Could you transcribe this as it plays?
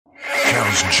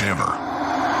KAOS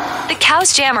JAMMER. The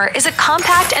KAOS Jammer is a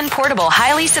compact and portable,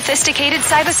 highly sophisticated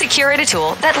cybersecurity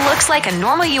tool that looks like a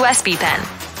normal USB pen,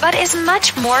 but is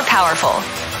much more powerful.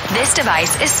 This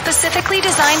device is specifically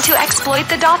designed to exploit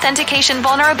the authentication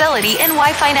vulnerability in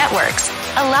Wi-Fi networks,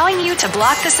 allowing you to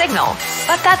block the signal.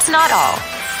 But that's not all.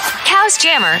 KAOS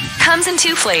Jammer comes in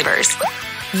two flavors: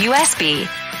 USB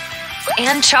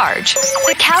and Charge.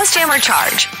 The KAOS Jammer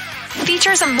Charge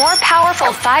features a more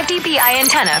powerful 5 dBi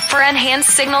antenna for enhanced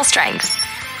signal strength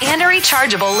and a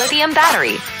rechargeable lithium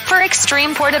battery for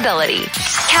extreme portability.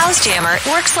 KAOS Jammer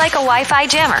works like a Wi-Fi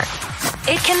jammer.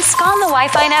 It can scan the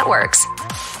Wi-Fi networks,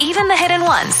 even the hidden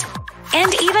ones,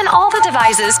 and even all the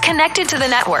devices connected to the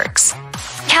networks.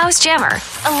 KAOS Jammer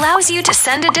allows you to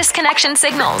send a disconnection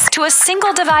signals to a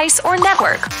single device or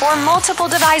network, or multiple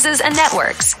devices and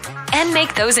networks, and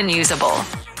make those unusable.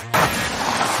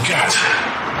 Get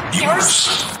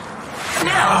yours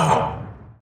now!